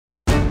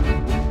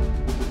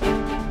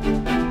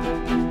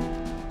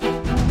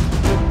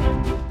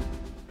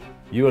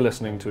You are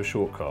listening to a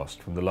shortcast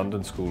from the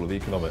London School of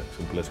Economics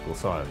and Political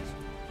Science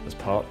as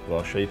part of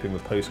our Shaping the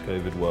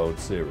Post-COVID World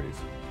series,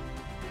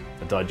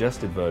 a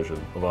digested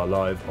version of our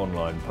live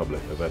online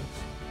public events.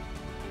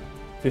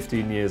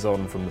 15 years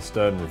on from the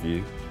Stern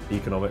Review,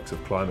 Economics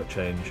of Climate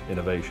Change,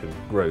 Innovation,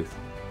 Growth,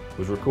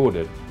 was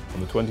recorded on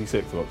the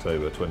 26th of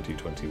October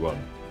 2021.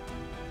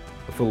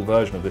 A full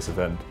version of this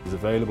event is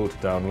available to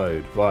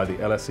download via the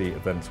LSE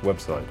Events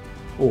website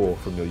or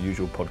from your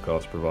usual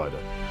podcast provider.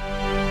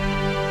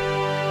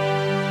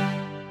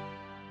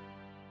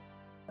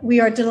 We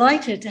are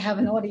delighted to have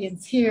an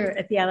audience here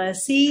at the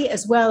LSE,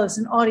 as well as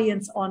an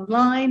audience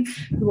online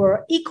who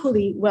are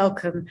equally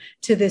welcome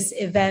to this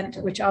event,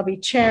 which I'll be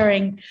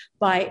chairing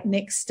by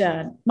Nick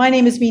Stern. My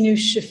name is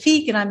Minouche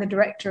Shafik, and I'm the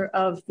director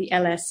of the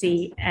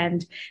LSE.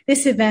 And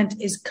this event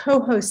is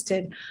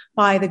co-hosted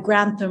by the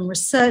Grantham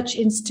Research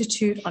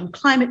Institute on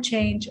Climate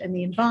Change and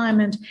the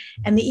Environment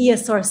and the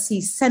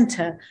ESRC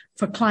Center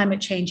for Climate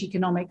Change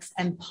Economics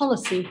and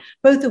Policy,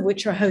 both of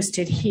which are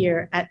hosted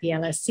here at the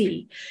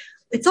LSE.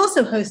 It's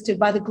also hosted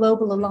by the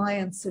Global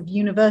Alliance of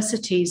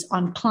Universities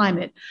on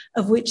Climate,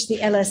 of which the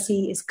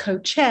LSE is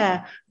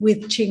co-chair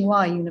with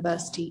Tsinghua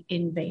University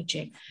in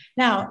Beijing.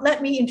 Now,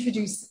 let me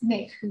introduce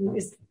Nick, who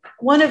is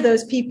one of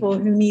those people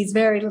who needs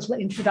very little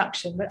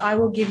introduction, but I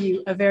will give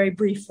you a very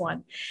brief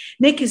one.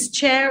 Nick is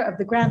chair of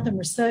the Grantham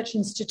Research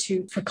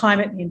Institute for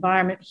Climate and the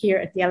Environment here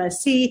at the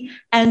LSE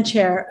and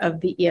chair of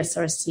the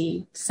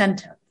ESRC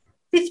Center.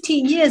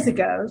 15 years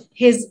ago,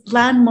 his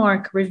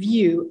landmark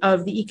review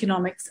of the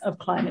economics of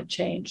climate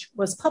change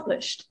was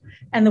published,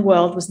 and the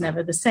world was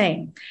never the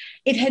same.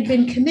 It had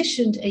been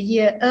commissioned a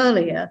year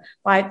earlier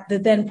by the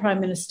then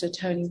Prime Minister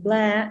Tony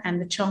Blair and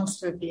the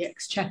Chancellor of the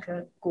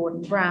Exchequer,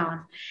 Gordon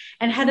Brown,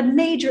 and had a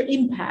major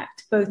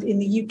impact both in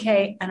the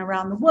UK and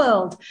around the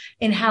world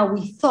in how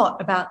we thought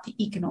about the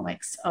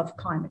economics of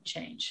climate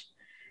change.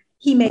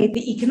 He made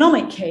the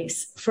economic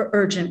case for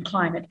urgent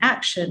climate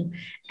action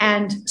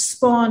and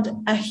spawned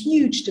a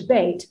huge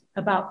debate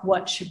about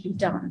what should be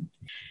done.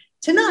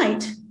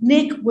 Tonight,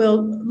 Nick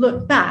will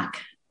look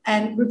back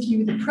and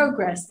review the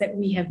progress that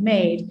we have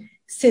made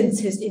since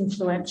his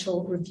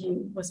influential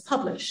review was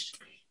published.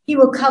 He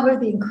will cover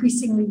the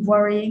increasingly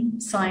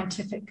worrying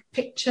scientific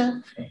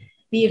picture,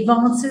 the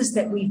advances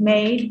that we've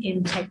made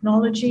in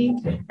technology,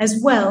 as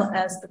well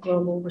as the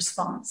global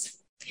response.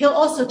 He'll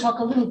also talk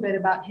a little bit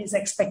about his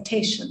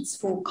expectations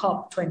for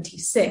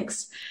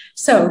COP26.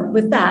 So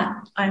with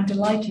that, I'm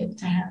delighted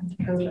to hand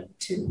over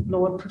to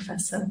Lord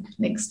Professor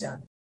Nick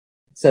Stern.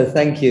 So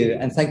thank you.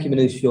 And thank you,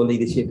 Minouche, for your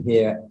leadership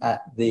here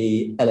at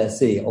the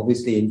LSE,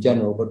 obviously in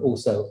general, but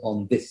also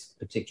on this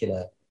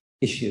particular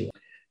issue.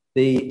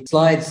 The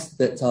slides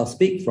that I'll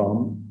speak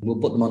from, we'll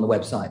put them on the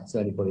website so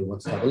anybody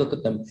wants to have a look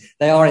at them.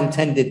 They are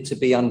intended to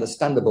be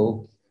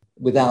understandable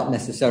without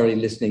necessarily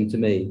listening to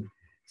me.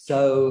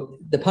 So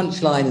the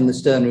punchline in the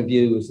Stern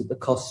Review is that the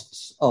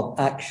costs of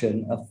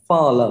action are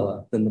far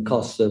lower than the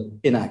costs of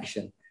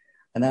inaction.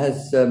 And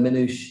as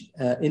Minouche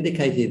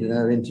indicated in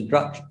her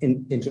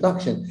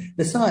introduction,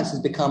 the science has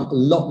become a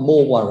lot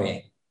more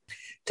worrying.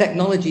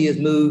 Technology has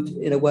moved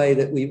in a way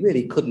that we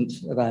really couldn't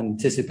have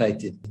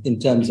anticipated in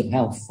terms of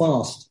how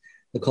fast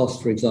the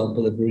cost, for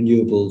example, of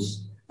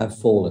renewables have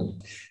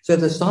fallen. So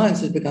the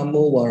science has become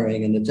more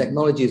worrying and the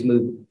technology has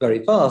moved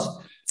very fast.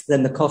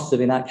 Then the costs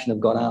of inaction have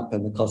gone up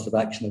and the cost of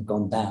action have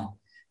gone down.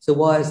 So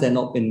why has there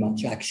not been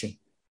much action?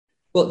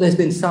 Well, there's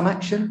been some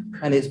action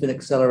and it's been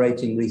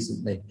accelerating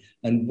recently.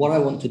 And what I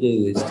want to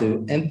do is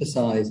to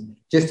emphasize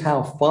just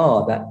how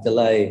far that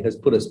delay has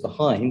put us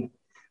behind,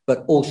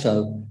 but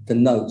also to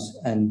note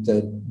and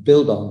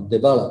build on,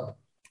 develop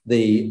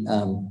the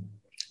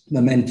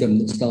momentum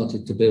that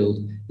started to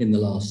build in the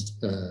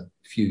last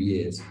few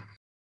years.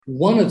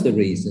 One of the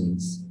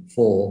reasons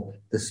for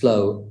the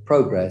slow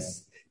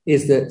progress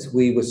is that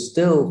we were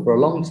still, for a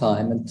long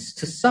time, and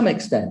to some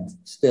extent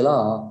still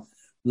are,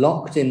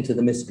 locked into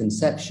the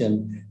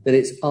misconception that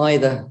it's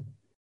either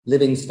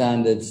living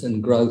standards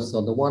and growth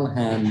on the one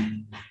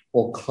hand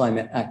or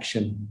climate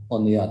action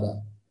on the other.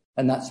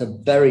 And that's a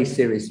very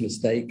serious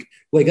mistake.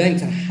 We're going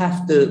to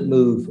have to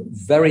move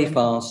very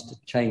fast to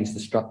change the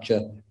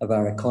structure of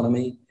our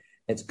economy.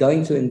 It's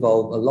going to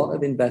involve a lot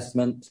of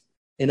investment,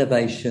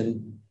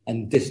 innovation,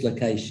 and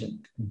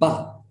dislocation.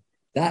 But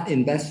that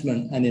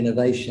investment and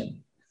innovation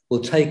will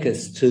take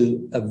us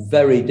to a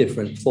very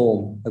different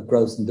form of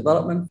growth and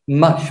development,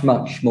 much,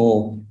 much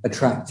more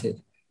attractive,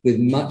 with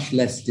much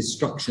less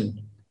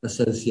destruction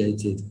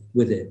associated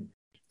with it.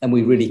 And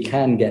we really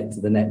can get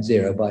to the net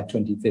zero by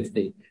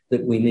 2050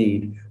 that we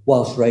need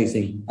whilst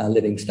raising our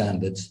living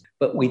standards.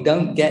 But we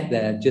don't get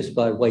there just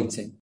by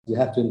waiting. We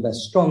have to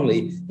invest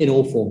strongly in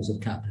all forms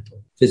of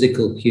capital,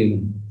 physical,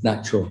 human,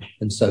 natural,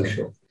 and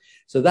social.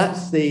 So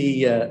that's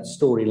the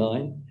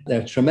storyline.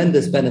 There are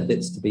tremendous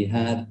benefits to be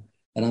had.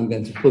 And I'm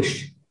going to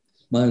push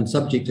my own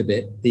subject a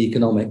bit, the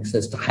economics,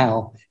 as to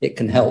how it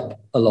can help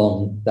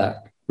along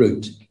that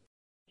route.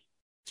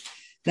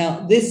 Now,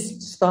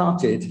 this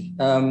started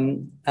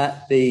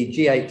at the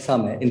G8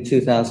 summit in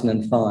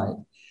 2005.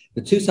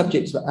 The two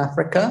subjects were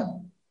Africa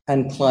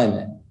and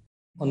climate.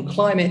 On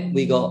climate,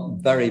 we got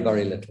very,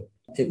 very little.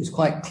 It was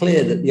quite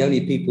clear that the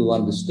only people who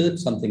understood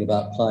something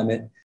about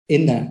climate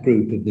in that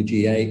group of the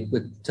G8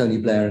 were Tony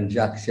Blair and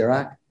Jacques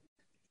Chirac.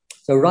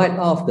 So right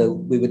after,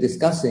 we were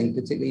discussing,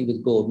 particularly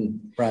with Gordon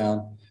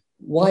Brown,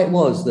 why it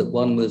was that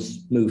one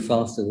was moved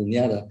faster than the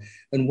other.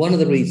 And one of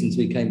the reasons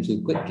we came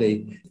to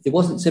quickly, it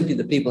wasn't simply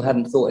that people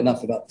hadn't thought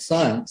enough about the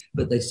science,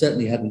 but they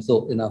certainly hadn't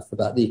thought enough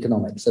about the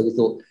economics. So we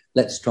thought,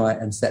 let's try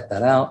and set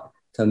that out.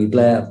 Tony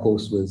Blair, of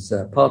course, was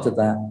part of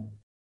that.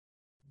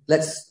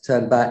 Let's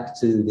turn back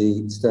to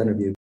the Stern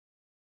Review.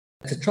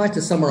 To try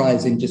to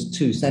summarize in just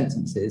 2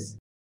 sentences,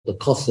 the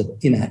costs of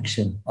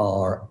inaction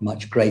are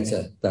much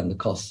greater than the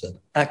costs of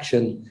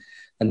action,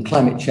 and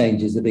climate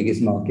change is the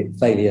biggest market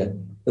failure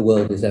the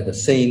world has ever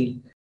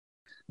seen.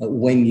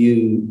 When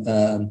you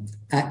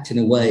act in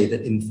a way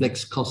that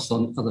inflicts costs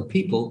on other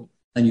people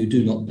and you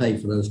do not pay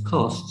for those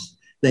costs,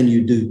 then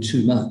you do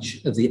too much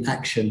of the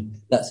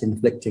action that's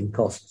inflicting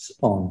costs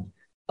on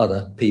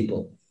other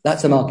people.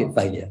 That's a market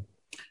failure.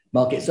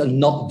 Markets are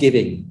not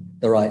giving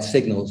the right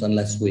signals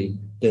unless we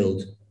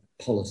build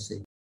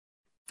policy.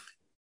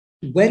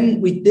 When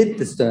we did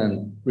the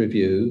Stern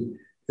Review,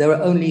 there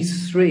were only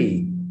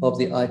 3 of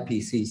the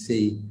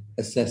IPCC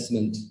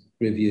assessment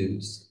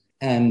reviews.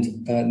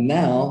 And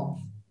now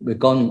we've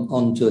gone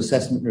on to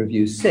Assessment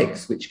Review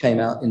 6, which came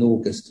out in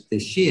August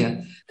this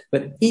year.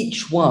 But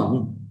each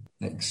one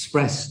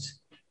expressed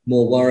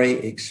more worry,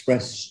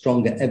 expressed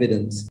stronger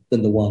evidence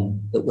than the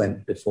one that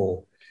went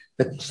before.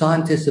 The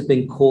scientists have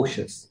been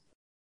cautious.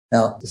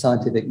 Now, the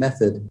scientific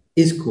method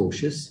is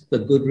cautious for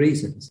good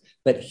reasons.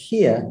 But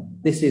here,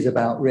 this is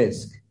about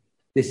risk.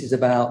 This is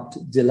about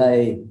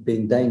delay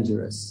being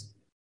dangerous.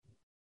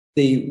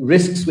 The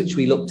risks which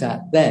we looked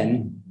at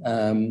then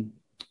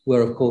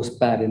were, of course,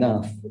 bad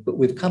enough. But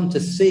we've come to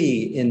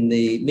see in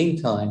the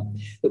meantime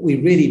that we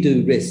really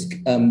do risk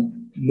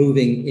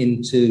moving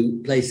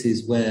into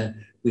places where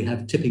we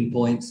have tipping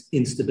points,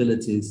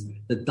 instabilities,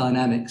 the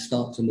dynamics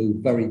start to move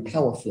very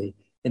powerfully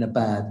in a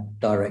bad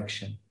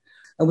direction.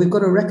 And we've got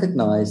to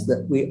recognize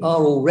that we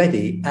are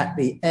already at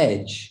the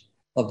edge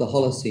of the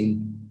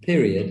Holocene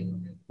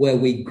period where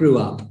we grew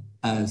up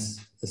as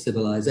a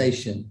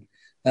civilization.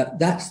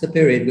 That's the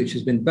period which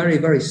has been very,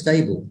 very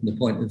stable from the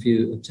point of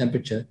view of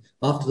temperature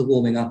after the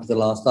warming up of the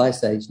last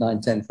ice age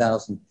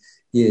 9,000-10,000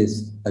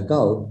 years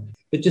ago.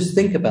 But just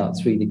think about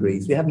 3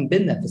 degrees. We haven't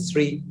been there for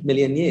 3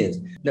 million years.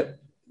 No,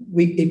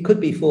 it could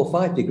be 4 or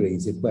 5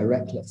 degrees if we're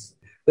reckless.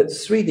 But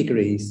 3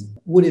 degrees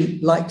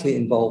would likely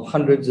involve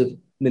hundreds of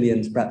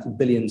millions, perhaps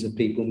billions of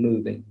people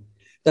moving.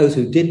 Those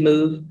who did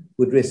move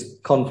would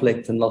risk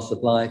conflict and loss of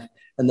life,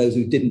 and those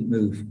who didn't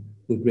move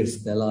would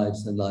risk their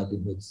lives and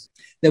livelihoods.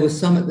 There were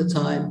some at the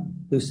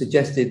time who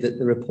suggested that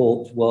the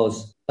report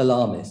was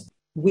alarmist.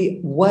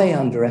 We way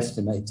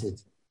underestimated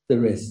the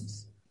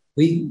risks.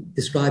 We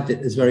described it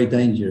as very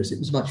dangerous. It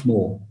was much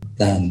more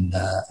than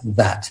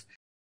that.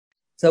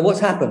 So what's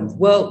happened?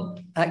 Well,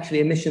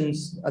 actually,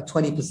 emissions are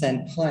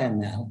 20% higher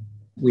now.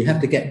 We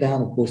have to get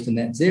down, of course, to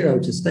net zero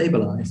to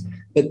stabilize.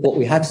 But what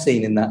we have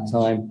seen in that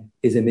time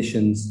is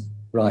emissions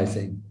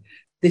rising.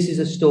 This is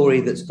a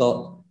story that's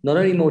got not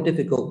only more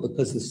difficult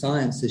because the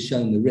science has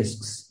shown the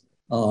risks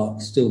are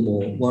still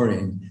more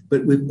worrying,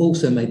 but we've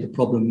also made the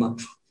problem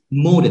much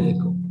more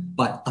difficult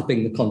by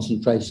upping the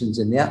concentrations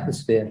in the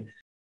atmosphere.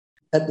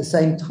 At the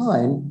same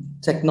time,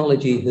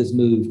 technology has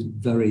moved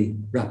very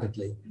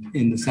rapidly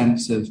in the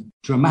sense of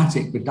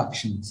dramatic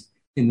reductions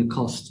in the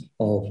cost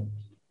of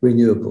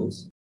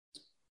renewables.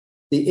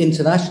 The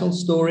international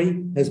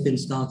story has been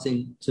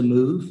starting to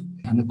move.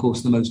 And of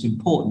course, the most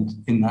important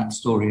in that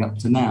story up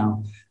to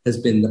now has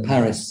been the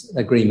Paris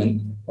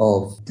Agreement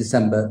of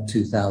December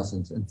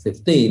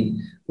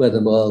 2015, where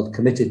the world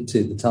committed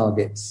to the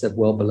targets of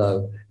well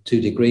below 2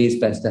 degrees,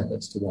 best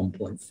efforts to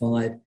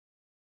 1.5.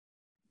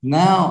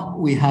 Now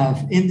we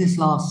have, in this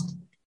last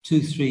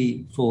 2,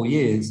 3, 4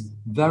 years,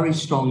 very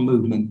strong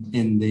movement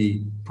in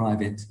the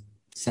private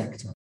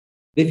sector.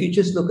 If you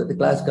just look at the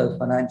Glasgow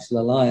Financial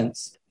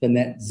Alliance for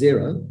Net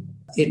Zero,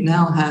 it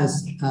now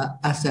has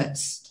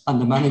assets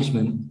under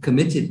management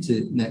committed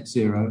to net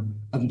zero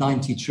of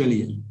 90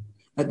 trillion.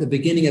 At the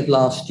beginning of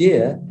last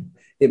year,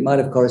 it might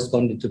have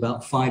corresponded to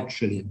about 5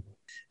 trillion.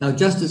 Now,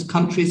 just as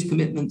countries'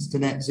 commitments to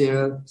net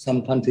zero,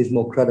 some countries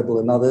more credible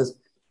than others,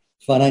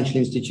 financial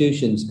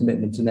institutions'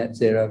 commitment to net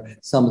zero,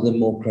 some of them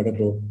more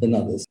credible than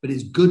others. But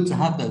it's good to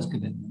have those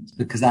commitments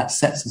because that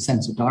sets a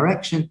sense of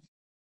direction.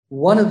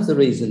 One of the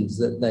reasons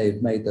that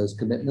they've made those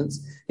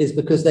commitments is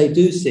because they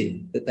do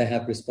see that they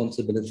have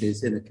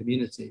responsibilities in a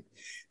community.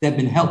 They've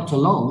been helped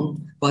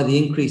along by the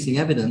increasing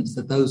evidence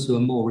that those who are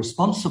more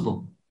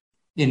responsible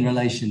in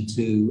relation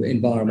to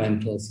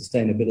environmental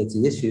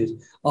sustainability issues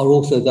are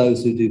also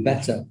those who do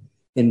better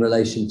in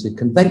relation to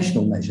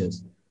conventional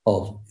measures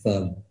of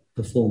firm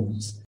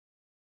performance.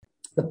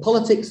 The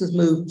politics has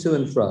moved to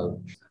and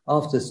fro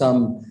after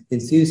some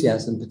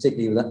enthusiasm,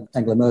 particularly with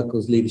Angela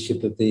Merkel's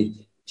leadership of the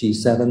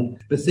G7,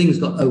 but things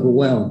got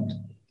overwhelmed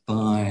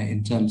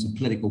in terms of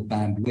political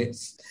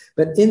bandwidth.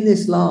 But in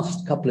this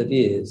last couple of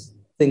years,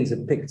 things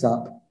have picked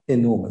up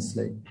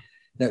enormously.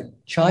 Now,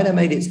 China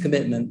made its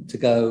commitment to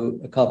go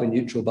carbon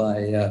neutral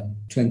by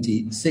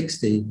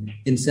 2060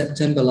 in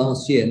September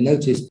last year,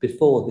 notice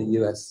before the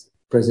US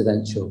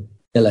presidential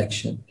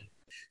election.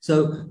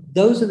 So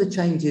those are the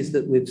changes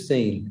that we've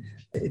seen.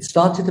 It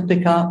started to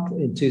pick up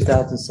in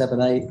 2007,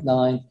 8,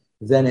 9,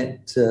 then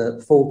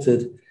it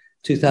faltered.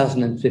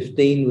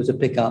 2015 was a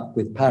pickup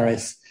with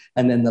Paris,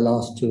 and then the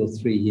last 2 or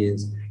 3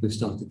 years, we've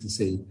started to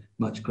see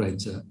much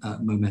greater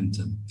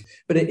momentum.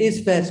 But it is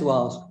fair to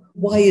ask,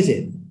 why is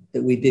it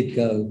that we did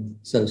go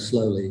so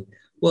slowly?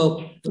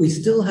 Well, we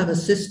still have a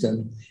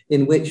system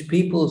in which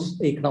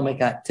people's economic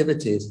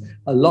activities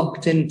are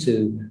locked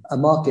into a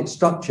market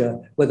structure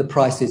where the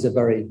prices are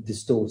very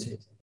distorted.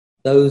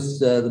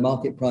 The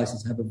market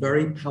prices have a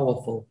very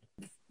powerful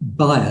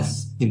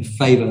bias in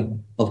favor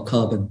of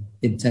carbon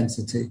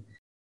intensity.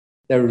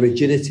 There are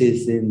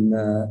rigidities in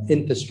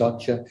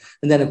infrastructure.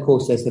 And then, of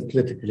course, there's the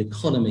political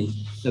economy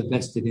of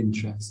vested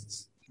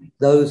interests.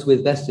 Those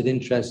with vested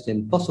interest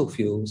in fossil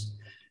fuels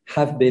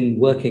have been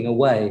working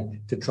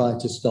away to try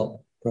to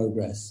stop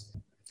progress.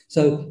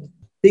 So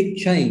big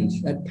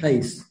change at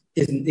pace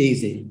isn't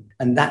easy.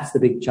 And that's the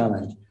big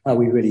challenge, how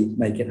we really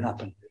make it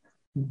happen.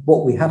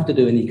 What we have to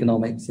do in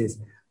economics is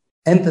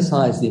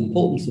emphasize the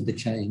importance of the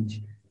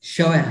change,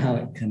 show how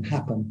it can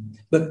happen,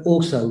 but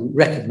also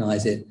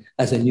recognize it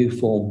as a new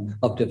form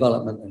of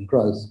development and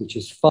growth, which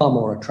is far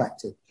more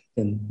attractive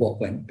than what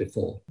went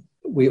before.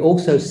 We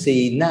also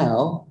see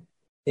now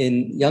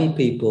in young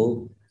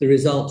people the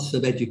results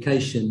of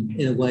education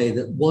in a way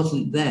that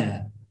wasn't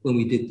there when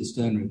we did the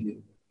Stern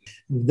Review.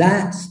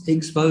 That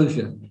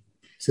exposure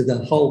to the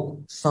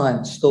whole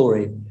science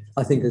story,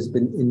 I think, has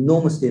been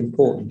enormously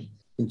important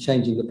in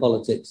changing the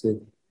politics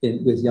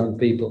with young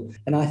people.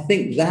 And I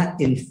think that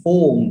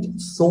informed,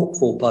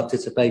 thoughtful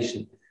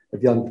participation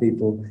of young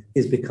people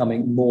is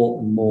becoming more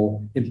and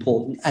more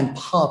important and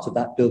part of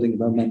that building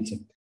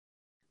momentum.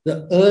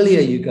 The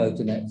earlier you go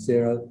to net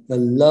zero, the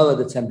lower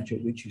the temperature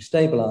at which you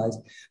stabilize.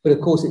 But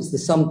of course, it's the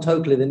sum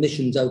total of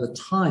emissions over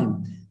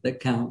time that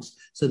counts.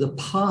 So the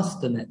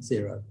path to net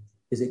zero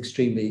is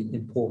extremely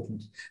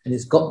important. And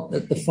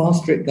the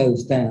faster it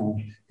goes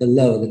down, the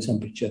lower the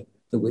temperature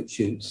at which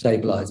you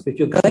stabilize. But if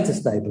you're going to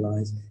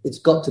stabilize, it's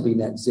got to be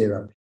net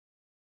zero.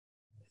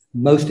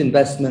 Most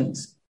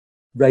investments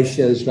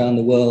ratios around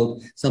the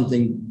world,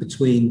 something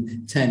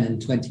between 10 and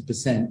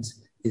 20%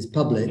 is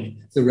public,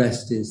 the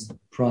rest is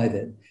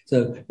private.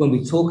 So when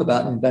we talk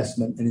about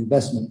investment and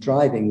investment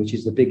driving, which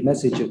is the big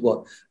message of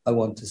what I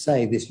want to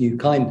say, this new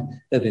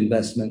kind of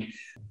investment,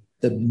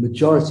 the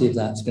majority of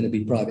that's going to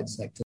be private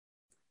sector.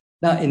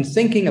 Now, in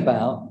thinking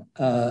about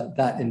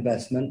that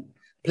investment,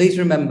 please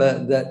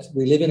remember that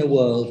we live in a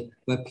world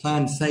where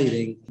planned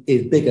saving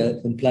is bigger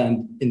than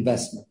planned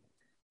investment.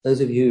 Those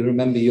of you who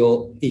remember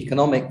your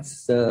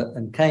economics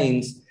and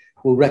Keynes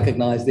will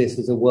recognize this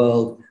as a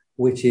world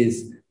which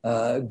is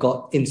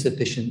got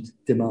insufficient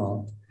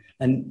demand.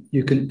 And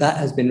that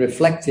has been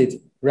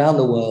reflected around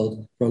the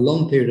world for a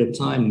long period of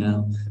time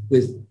now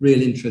with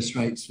real interest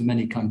rates for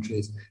many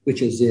countries,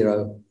 which are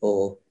zero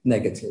or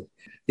negative.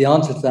 The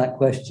answer to that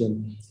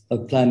question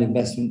of planned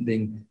investment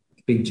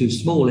being too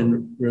small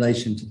in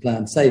relation to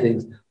planned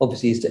savings,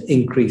 obviously, is to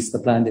increase the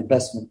planned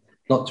investment,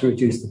 not to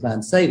reduce the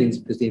planned savings,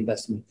 because the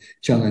investment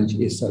challenge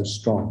is so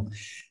strong.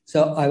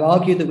 So I've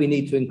argued that we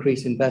need to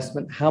increase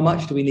investment. How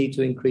much do we need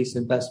to increase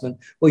investment?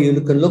 Well, you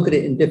can look at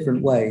it in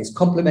different ways,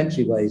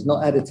 complementary ways,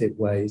 not additive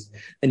ways,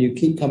 and you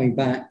keep coming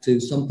back to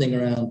something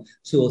around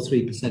 2 or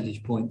 3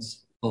 percentage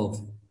points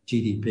of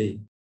GDP.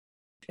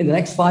 In the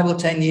next 5 or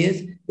 10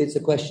 years, it's a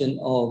question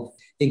of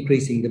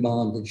increasing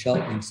demand and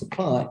sharpening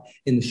supply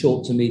in the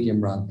short to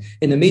medium run.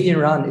 In the medium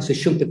run, it's a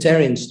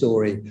Schumpeterian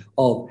story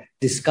of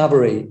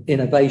discovery,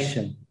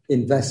 innovation,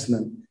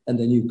 investment, and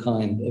a new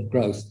kind of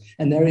growth.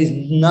 And there is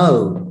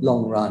no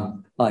long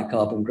run high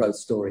carbon growth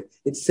story.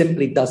 It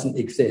simply doesn't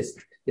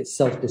exist. It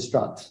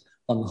self-destructs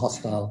on the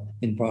hostile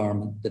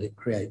environment that it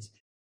creates.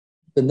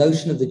 The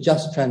notion of the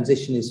just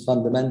transition is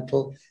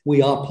fundamental.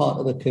 We are part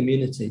of a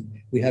community.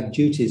 We have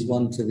duties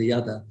one to the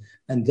other.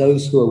 And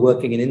those who are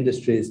working in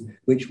industries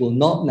which will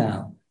not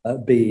now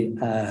be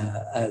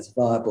as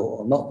viable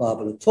or not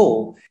viable at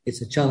all,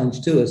 it's a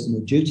challenge to us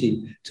and a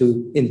duty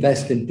to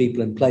invest in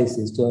people and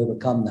places to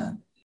overcome that.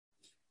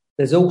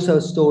 There's also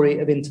a story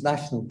of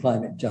international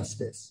climate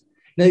justice.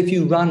 Now, if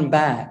you run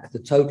back the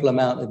total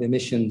amount of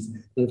emissions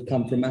that have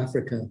come from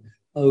Africa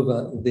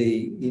over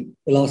the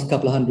last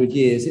couple of 100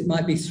 years, it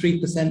might be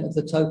 3% of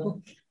the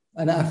total.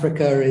 And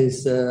Africa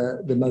is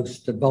the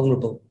most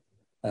vulnerable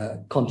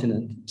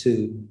continent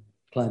to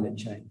climate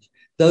change.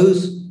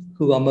 Those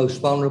who are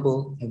most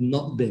vulnerable have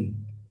not been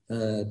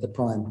the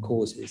prime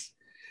causes.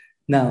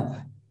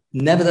 Now,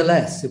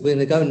 nevertheless, if we're going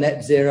to go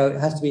net zero, it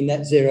has to be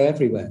net zero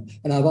everywhere.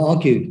 And I've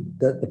argued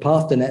that the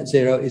path to net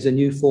zero is a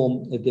new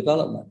form of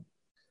development.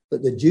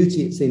 But the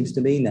duty, it seems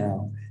to me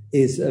now,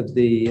 is of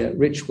the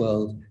rich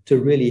world to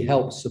really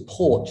help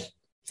support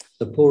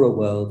the poorer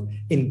world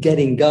in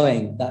getting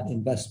going that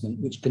investment,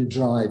 which can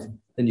drive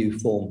a new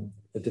form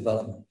of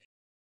development.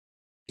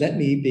 Let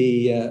me be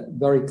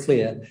very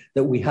clear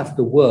that we have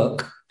to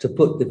work to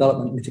put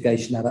development,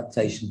 mitigation,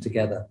 adaptation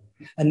together.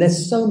 And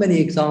there's so many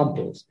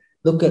examples.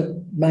 Look at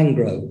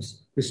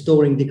mangroves,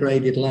 restoring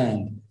degraded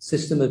land,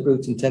 system of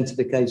root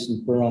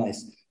intensification for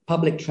ice,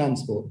 public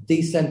transport,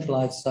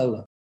 decentralized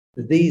solar.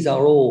 These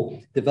are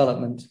all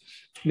development,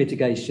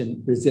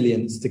 mitigation,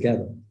 resilience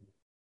together.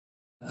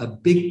 A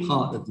big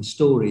part of the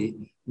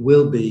story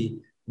will be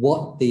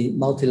what the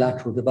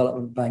multilateral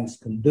development banks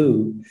can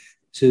do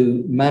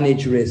to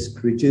manage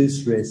risk,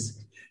 reduce risk,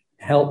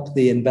 help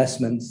the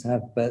investments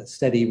have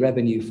steady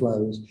revenue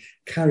flows,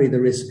 carry the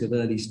risk of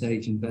early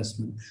stage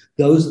investment.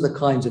 Those are the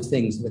kinds of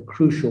things that are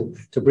crucial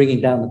to bringing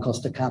down the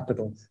cost of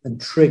capital and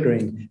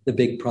triggering the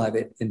big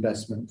private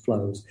investment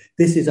flows.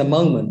 This is a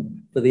moment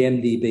for the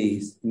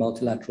MDBs,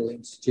 multilateral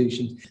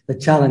institutions. The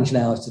challenge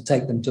now is to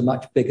take them to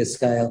much bigger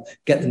scale,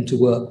 get them to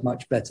work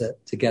much better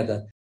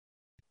together.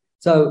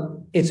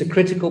 So it's a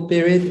critical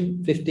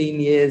period, 15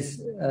 years,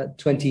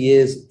 20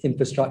 years,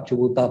 infrastructure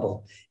will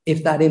double.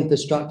 If that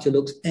infrastructure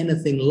looks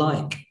anything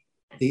like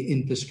the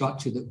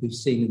infrastructure that we've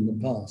seen in the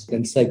past,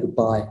 then say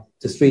goodbye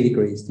to 3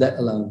 degrees, let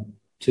alone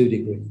 2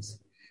 degrees.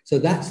 So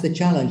that's the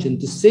challenge, and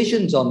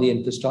decisions on the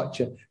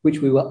infrastructure, which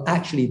we will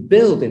actually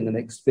build in the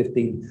next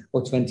 15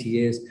 or 20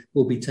 years,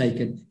 will be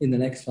taken in the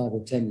next 5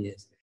 or 10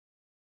 years.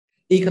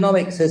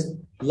 Economics has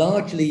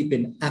largely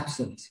been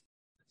absent.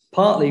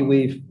 Partly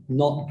we've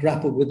not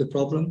grappled with the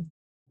problem.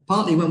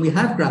 Partly when we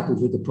have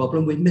grappled with the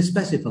problem, we've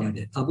misspecified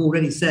it. I've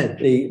already said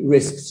the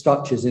risk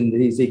structures in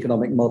these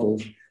economic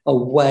models are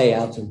way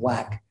out of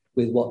whack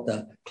with what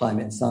the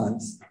climate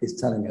science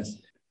is telling us.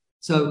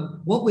 So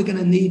what we're going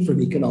to need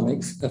from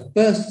economics,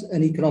 first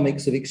an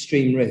economics of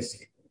extreme risk.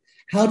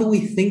 How do we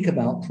think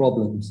about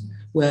problems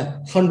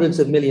where hundreds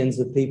of millions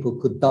of people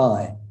could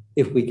die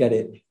if we get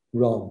it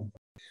wrong?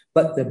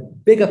 But the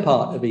bigger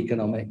part of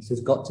economics has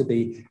got to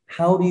be,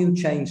 how do you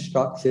change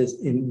structures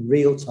in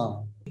real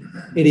time?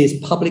 It is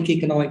public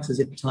economics as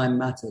if time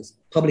matters.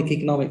 Public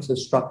economics of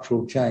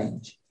structural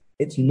change.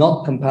 It's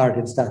not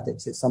comparative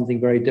statics. It's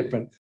something very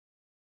different.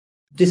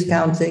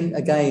 Discounting,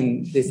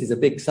 again, this is a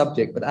big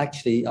subject, but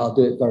actually I'll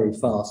do it very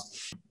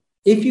fast.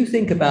 If you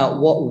think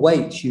about what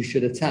weight you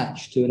should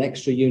attach to an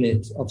extra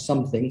unit of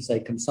something, say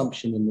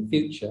consumption in the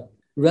future,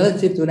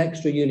 relative to an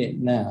extra unit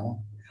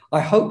now, I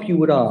hope you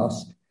would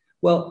ask,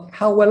 well,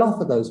 how well off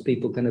are those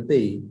people going to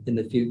be in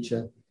the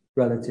future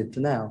relative to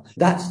now?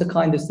 That's the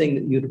kind of thing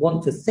that you'd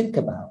want to think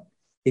about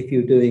if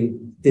you're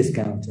doing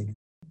discounting.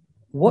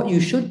 What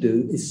you should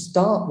do is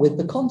start with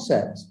the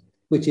concept,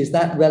 which is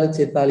that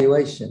relative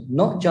valuation,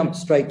 not jump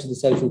straight to the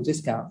social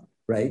discount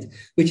rate,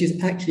 which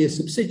is actually a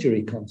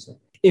subsidiary concept.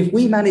 If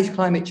we manage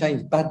climate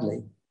change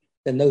badly,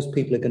 then those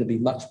people are going to be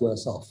much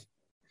worse off.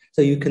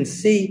 So you can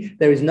see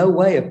there is no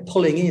way of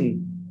pulling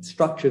in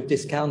structure of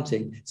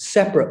discounting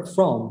separate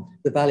from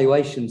the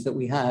valuations that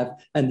we have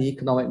and the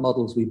economic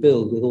models we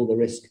build with all the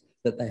risk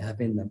that they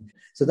have in them.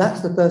 So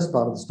that's the first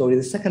part of the story.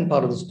 The second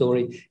part of the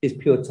story is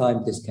pure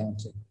time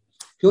discounting.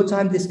 Pure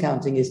time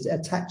discounting is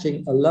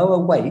attaching a lower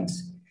weight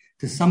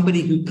to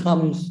somebody who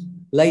comes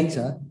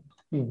later.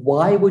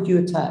 Why would you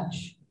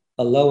attach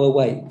a lower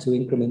weight to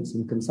increments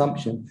in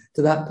consumption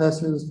to that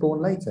person who was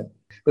born later?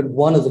 But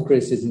one of the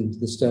criticisms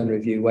of the Stern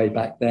Review way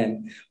back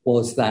then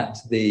was that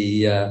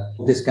the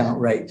discount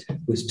rate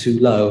was too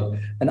low.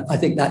 And I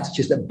think that's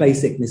just a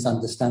basic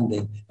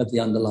misunderstanding of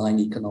the underlying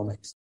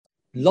economics.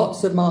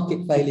 Lots of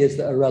market failures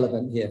that are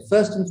relevant here.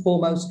 First and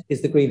foremost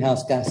is the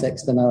greenhouse gas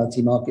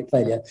externality market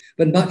failure,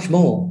 but much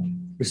more.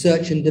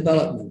 Research and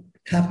development,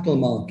 capital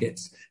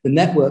markets, the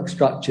network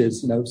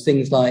structures,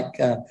 things like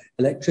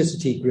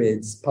electricity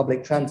grids,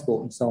 public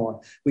transport and so on,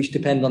 which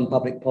depend on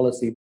public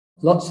policy.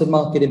 Lots of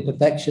market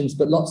imperfections,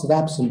 but lots of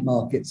absent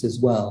markets as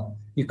well.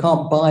 You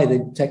can't buy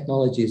the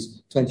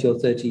technologies 20 or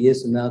 30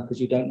 years from now because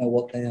you don't know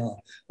what they are.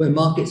 Where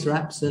markets are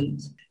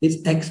absent,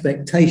 it's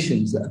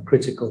expectations that are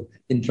critical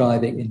in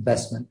driving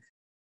investment.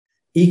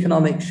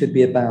 Economics should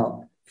be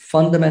about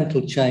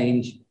fundamental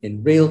change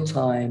in real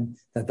time,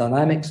 the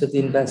dynamics of the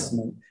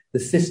investment, the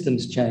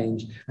systems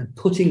change, and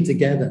putting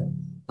together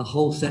a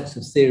whole set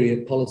of theory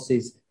of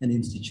policies and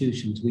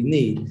institutions we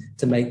need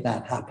to make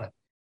that happen.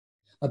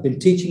 I've been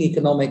teaching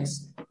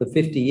economics for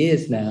 50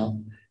 years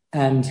now,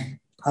 and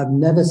I've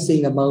never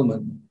seen a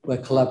moment where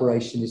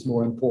collaboration is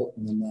more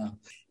important than now.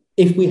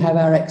 If we have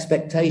our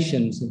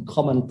expectations and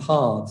common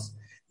paths,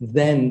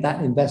 then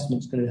that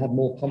investment's going to have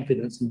more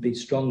confidence and be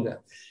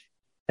stronger.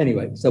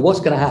 Anyway, so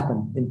what's going to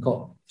happen in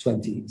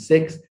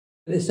COP26?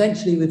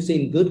 Essentially, we've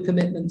seen good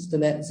commitments to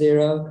net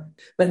zero,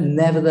 but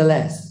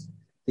nevertheless,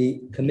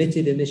 the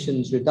committed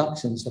emissions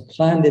reductions, the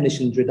planned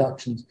emissions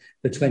reductions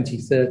for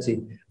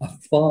 2030 are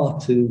far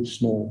too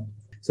small.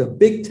 So a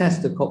big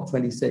test of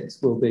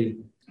COP26 will be,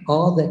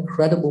 are there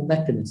credible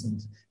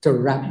mechanisms to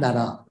ramp that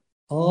up?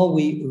 Are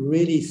we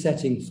really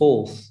setting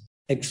forth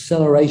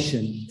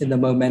acceleration in the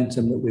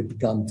momentum that we've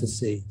begun to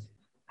see?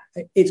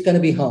 It's going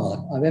to be hard.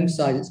 I've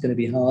emphasized it's going to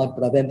be hard,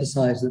 but I've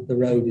emphasized that the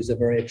road is a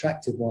very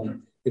attractive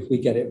one if we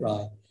get it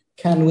right.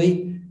 Can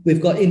we? We've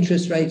got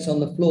interest rates on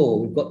the floor.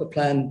 We've got the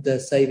planned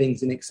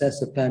savings in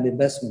excess of planned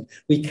investment.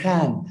 We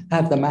can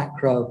have the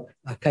macro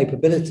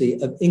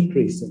capability of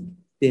increasing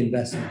the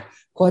investment.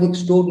 Quite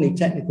extraordinary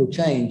technical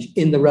change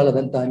in the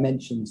relevant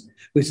dimensions.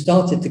 We've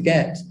started to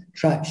get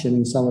traction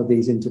in some of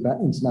these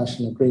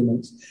international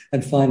agreements.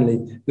 And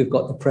finally, we've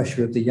got the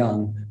pressure of the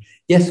young.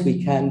 Yes,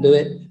 we can do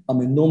it. I'm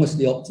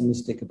enormously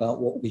optimistic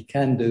about what we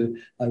can do.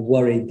 I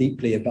worry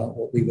deeply about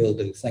what we will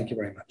do. Thank you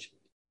very much.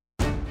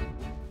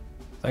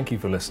 Thank you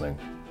for listening.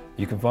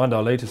 You can find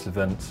our latest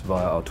events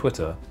via our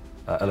Twitter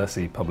at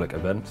LSE Public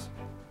Events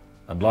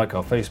and like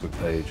our Facebook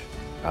page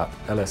at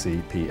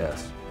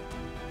LSEPS.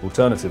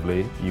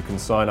 Alternatively, you can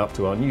sign up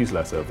to our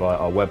newsletter via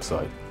our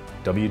website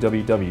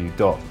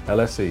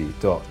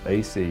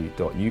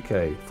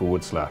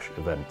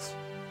www.lse.ac.uk/events.